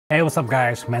Hey, what's up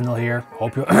guys, Mendel here.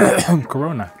 Hope you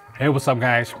Corona. Hey, what's up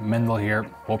guys, Mendel here.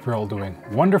 Hope you're all doing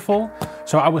wonderful.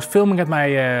 So I was filming at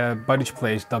my buddy's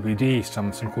place, WD,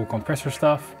 some cool compressor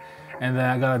stuff. And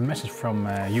I got a message from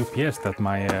UPS that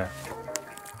my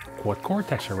Quad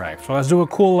Cortex arrived. So let's do a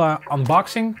cool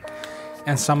unboxing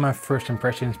and some first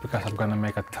impressions, because I'm gonna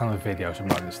make a ton of videos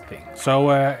about this thing.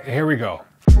 So here we go.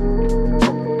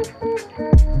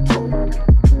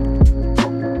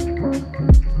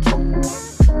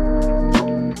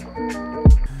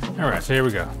 Alright, so here we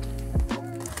go.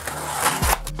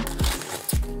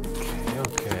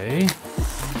 Okay.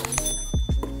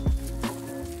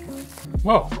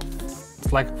 Whoa!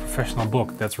 It's like a professional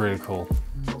book. That's really cool.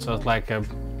 So it's like an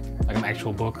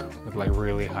actual book with like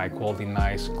really high quality,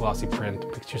 nice glossy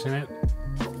print pictures in it.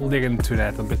 We'll dig into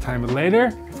that a tiny bit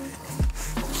later.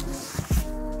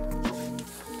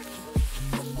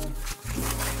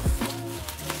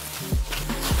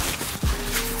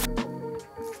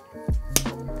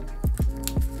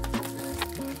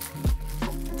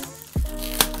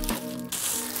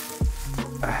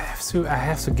 I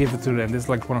have to give it to them. This is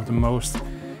like one of the most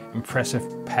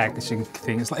impressive packaging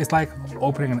things. It's like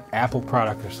opening an Apple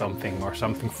product or something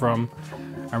from.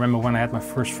 I remember when I had my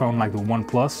first phone, like the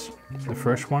OnePlus, the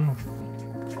first one.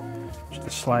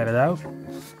 Just slide it out.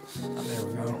 Oh, there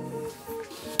we go.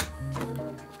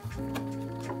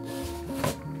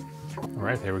 All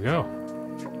right, there we go.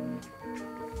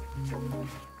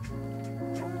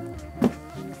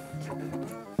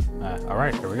 All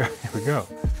right, here we go. Here we go.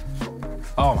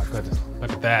 Oh my goodness,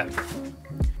 look at that.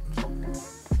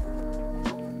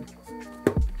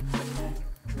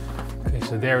 Okay,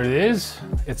 so there it is.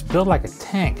 It's built like a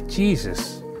tank,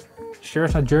 Jesus. Sure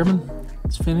it's not German,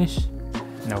 it's Finnish.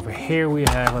 And over here we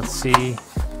have, let's see.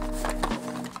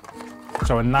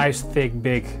 So a nice, thick,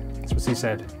 big, that's what he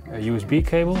said, a USB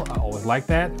cable. I always like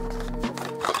that.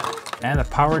 And a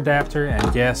power adapter,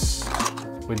 and yes,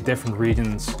 with different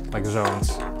regions, like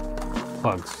zones,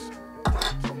 plugs.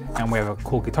 And we have a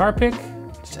cool guitar pick.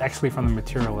 It's actually from the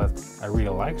material that I really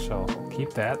like, so I'll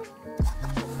keep that.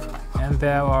 And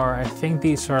there are, I think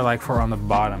these are like for on the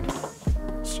bottom,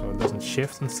 so it doesn't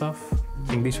shift and stuff. I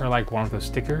think these are like one of the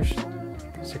sticker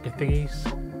thingies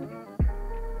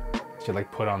that you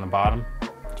like put on the bottom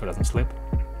so it doesn't slip.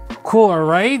 Cool, all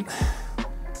right.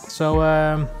 So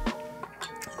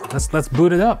let's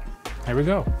boot it up. Here we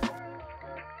go.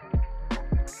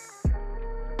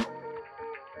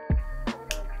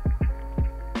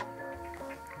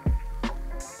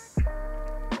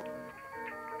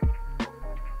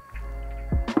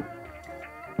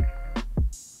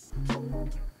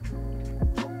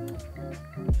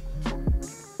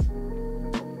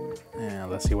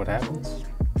 Let's see what happens.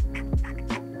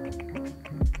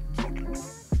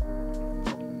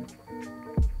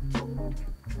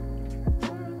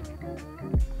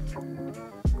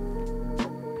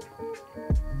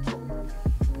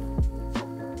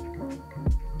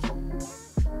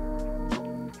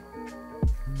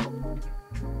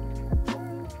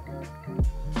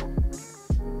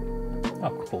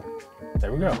 Oh, cool.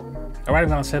 There we go. All right, I'm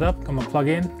gonna set up, I'm gonna plug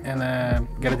in and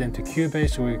get it into Cubase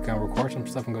so we can record some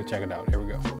stuff and go check it out. Here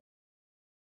we go.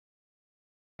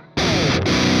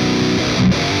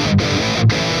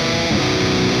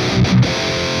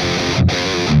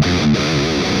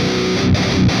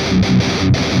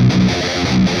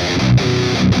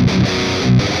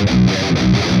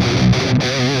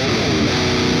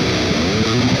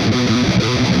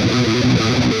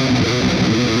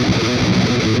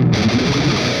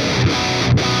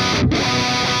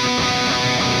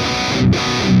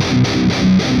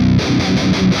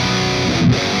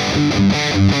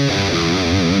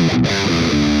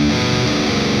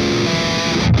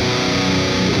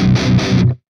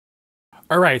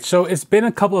 All right, so it's been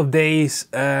a couple of days.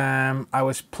 I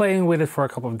was playing with it for a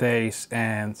couple of days,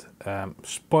 and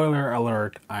spoiler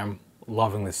alert, I'm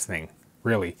loving this thing,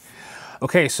 really.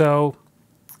 Okay, so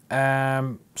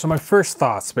my first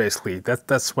thoughts, basically,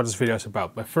 that's what this video is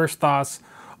about. My first thoughts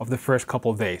of the first couple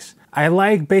of days. I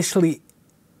like basically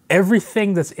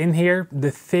everything that's in here.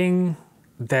 The thing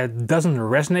that doesn't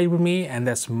resonate with me, and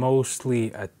that's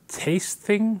mostly a taste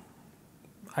thing,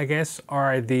 I guess,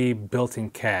 are the built-in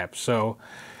cabs. So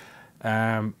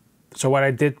what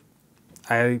I did,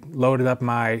 I loaded up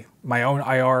my own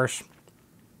IRs,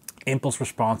 impulse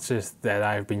responses that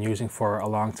I've been using for a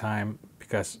long time,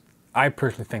 because I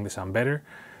personally think they sound better.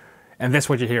 And that's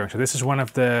what you're hearing. So this is one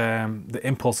of the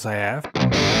impulses I have.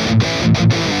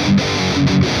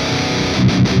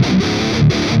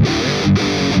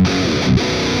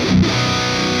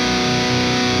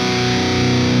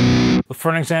 But for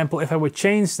an example, if I would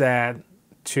change that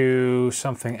to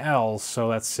something else. So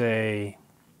let's say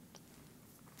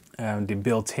the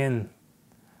built-in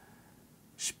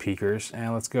speakers,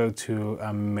 and let's go to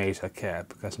a Mesa cab,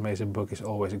 because Mesa book is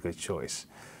always a good choice.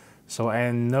 So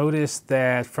I noticed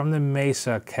that from the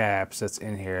Mesa cabs that's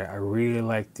in here, I really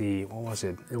like the, what was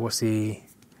it? It was the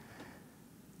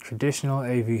traditional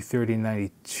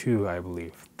AV3092, I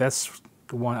believe. That's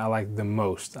the one I like the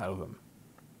most out of them.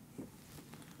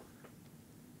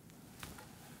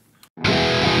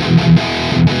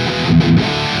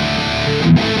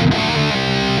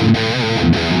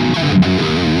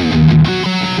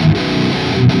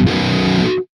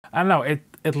 I don't know,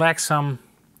 it lacks some,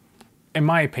 in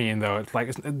my opinion though, it's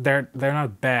like they're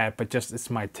not bad, but just it's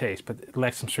my taste, but it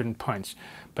lacks some certain punch.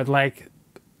 But like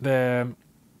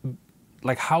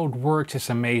how it works is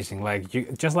amazing.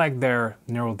 Like just like their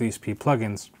neural DSP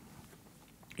plugins,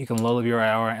 you can load up your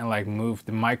hour and like move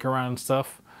the mic around and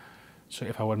stuff. So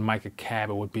if I would mic a cab,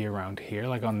 it would be around here,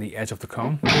 like on the edge of the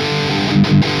cone.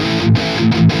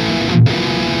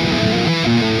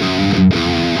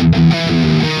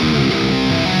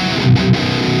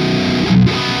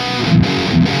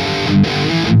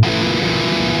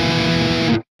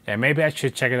 Yeah, maybe I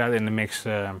should check it out in the mix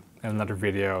in another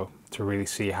video to really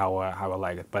see how I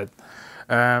like it. But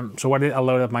so what did I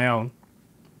load up my own?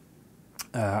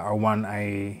 Or one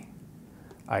I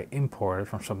imported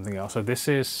from something else. So this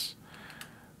is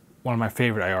one of my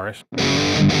favorite IRs.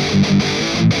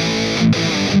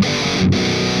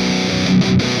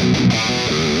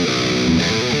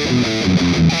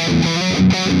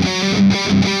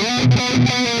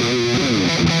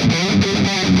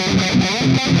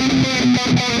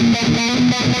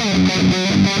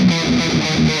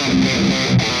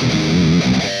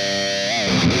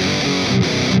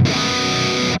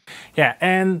 Yeah,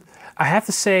 and I have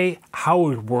to say how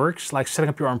it works, like setting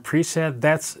up your own preset,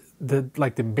 that's the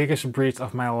biggest breach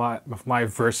of my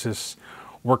versus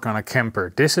work on a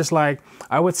camper. This is like,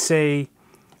 I would say,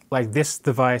 like this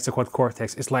device, the Quad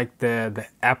Cortex, is like the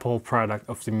Apple product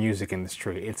of the music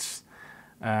industry. It's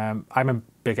I'm a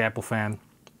big Apple fan,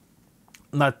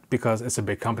 not because it's a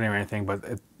big company or anything,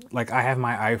 but like I have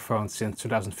my iPhone since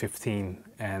 2015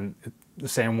 and the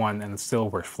same one, and it still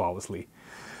works flawlessly.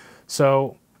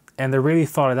 So, and they really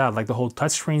thought it out, like the whole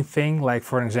touchscreen thing. Like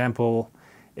for example,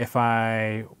 if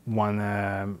I want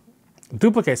to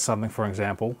duplicate something, for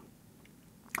example,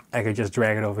 I could just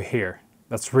drag it over here.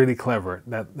 That's really clever,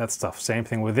 that stuff. Same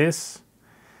thing with this.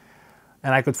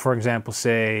 And I could, for example,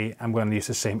 say I'm going to use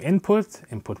the same input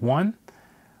 1,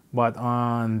 but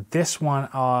on this one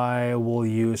I will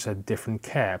use a different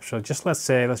cab. So just let's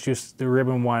use the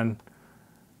ribbon one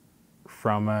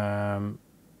from Neural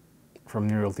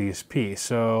DSP.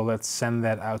 So let's send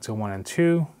that out to 1 and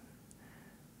 2.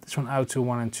 This one out to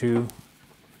 1 and 2.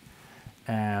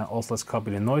 And also let's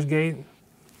copy the noise gate.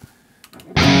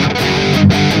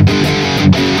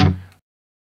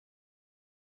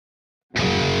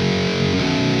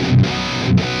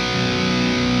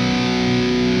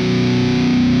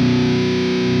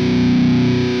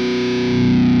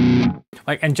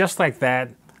 And just like that,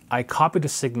 I copied the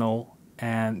signal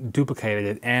and duplicated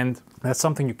it, and that's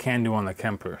something you can do on the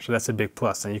Kemper, so that's a big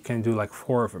plus. And you can do like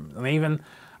 4 of them. And even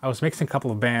I was mixing a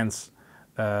couple of bands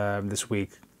this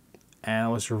week, and I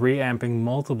was reamping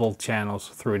multiple channels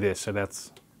through this, so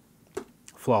that's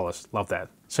flawless. Love that.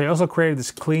 So I also created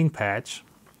this clean patch,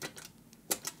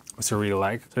 which I really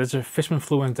like. So there's a Fishman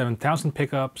Fluent 7000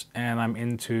 pickups, and I'm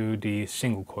into the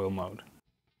single coil mode.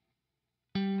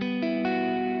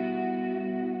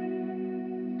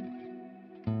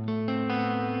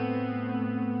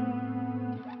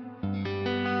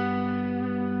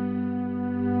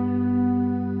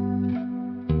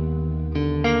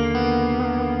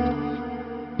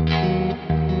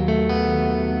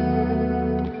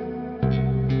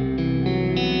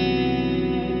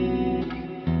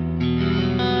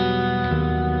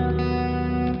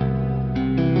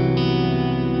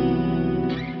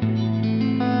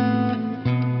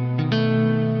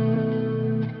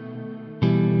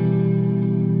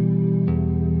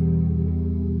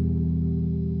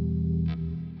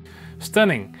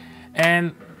 Stunning.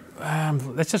 And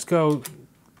let's just go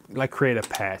like create a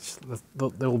patch.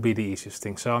 That will be the easiest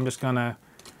thing. So I'm just gonna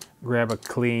grab a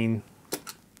clean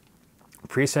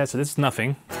preset. So this is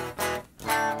nothing.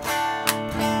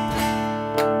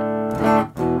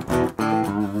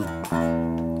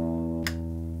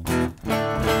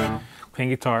 Clean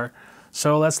guitar.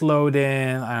 So let's load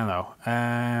in, I don't know,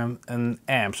 an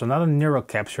amp. So not a neural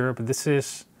capture, but this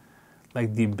is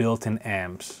like the built-in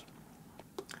amps.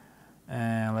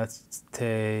 And let's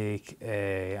take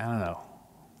a, I don't know,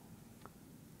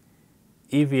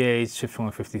 EVH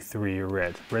 5153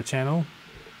 red channel.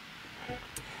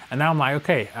 And now I'm like,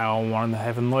 okay, I want to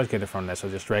have a noise gate from that, so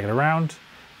just drag it around,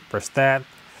 press that,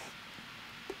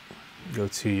 go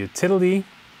to utility,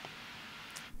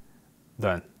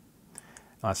 done.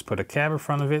 Let's put a cab in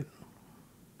front of it.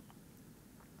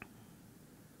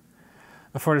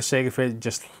 And for the sake of it,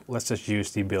 let's just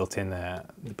use the built-in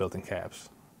cabs.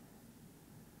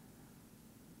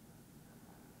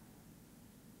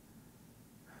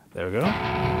 There we go.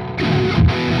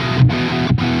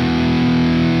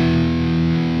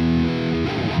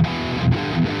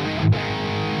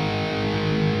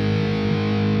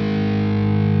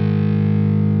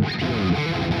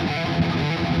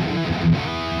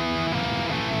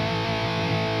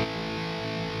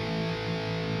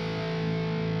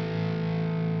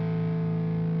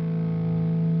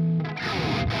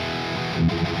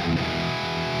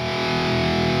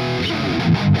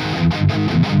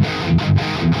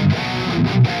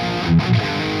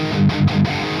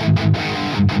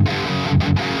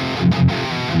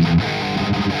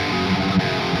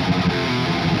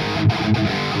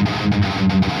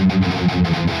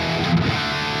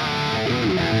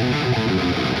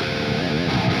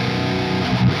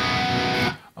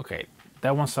 Okay,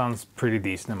 that one sounds pretty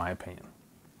decent in my opinion.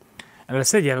 And as I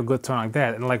said, you have a good tone like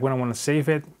that. And like when I want to save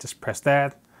it, just press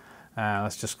that.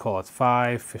 Let's just call it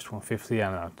 5150,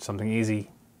 I don't know, something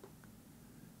easy.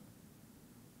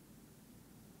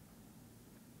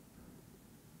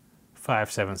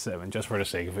 .577, just for the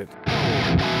sake of it.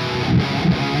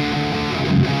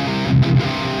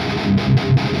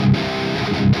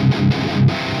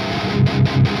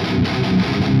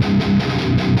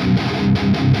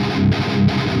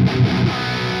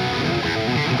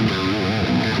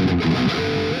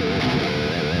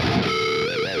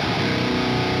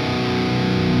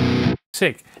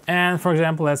 Sick. And for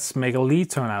example, let's make a lead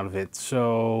tone out of it.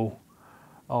 So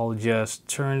I'll just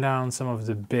turn down some of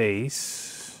the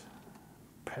bass,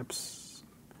 perhaps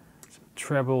some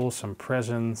treble, some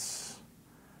presence.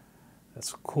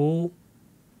 That's cool.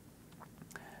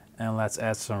 And let's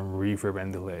add some reverb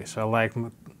and delay. So I like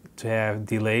to have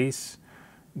delays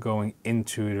going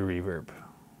into the reverb.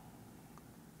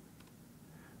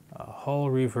 A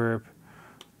whole reverb,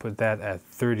 put that at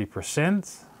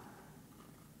 30%.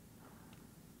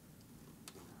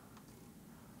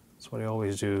 That's what I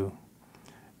always do.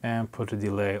 And put the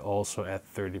delay also at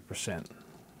 30%.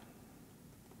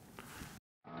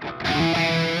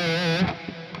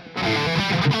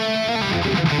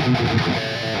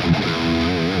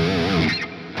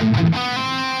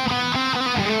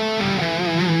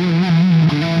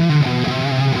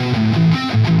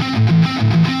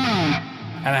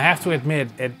 And I have to admit,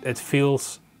 it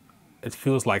feels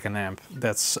like an amp.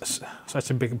 That's such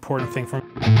a big important thing for me.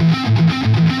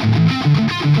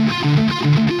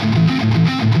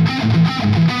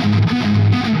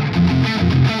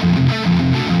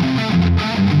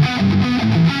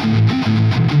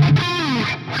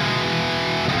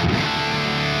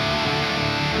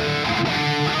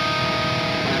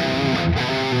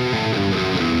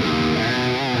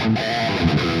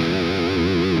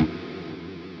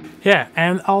 Yeah,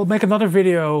 and I'll make another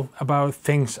video about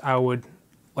things I would,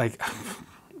 like,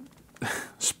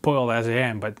 spoiled as I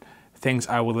am, but things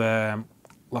I would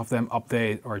love them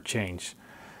update or change.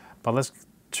 But let's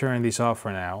turn these off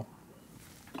for now.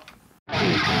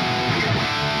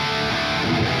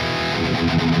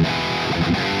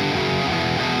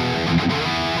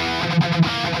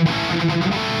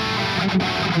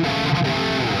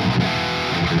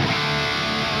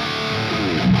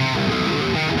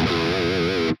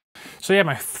 So yeah,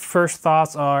 my first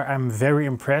thoughts are I'm very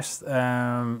impressed.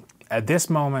 At this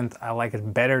moment, I like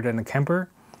it better than the Kemper.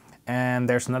 And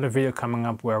there's another video coming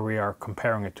up where we are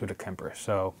comparing it to the Kemper.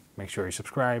 So make sure you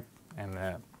subscribe and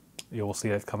you will see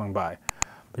that coming by.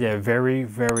 But yeah, very,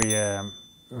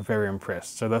 very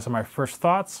impressed. So those are my first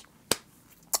thoughts.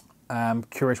 I'm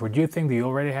curious what you think. Do you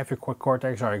already have your Quad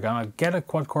Cortex? Are you gonna get a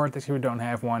Quad Cortex if you don't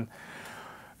have one?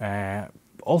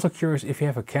 Also curious if you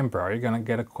have a Kemper. Are you gonna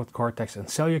get a Quad Cortex and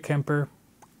sell your Kemper?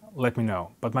 Let me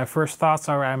know. But my first thoughts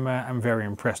are I'm very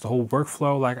impressed. The whole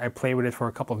workflow, like I play with it for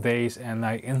a couple of days and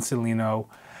I instantly know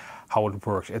how it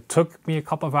works. It took me a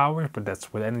couple of hours, but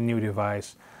that's with any new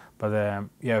device. But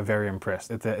yeah, very impressed.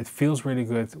 It feels really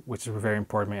good, which is very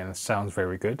important to me, and it sounds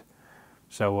very good.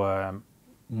 So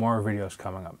more videos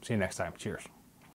coming up. See you next time. Cheers.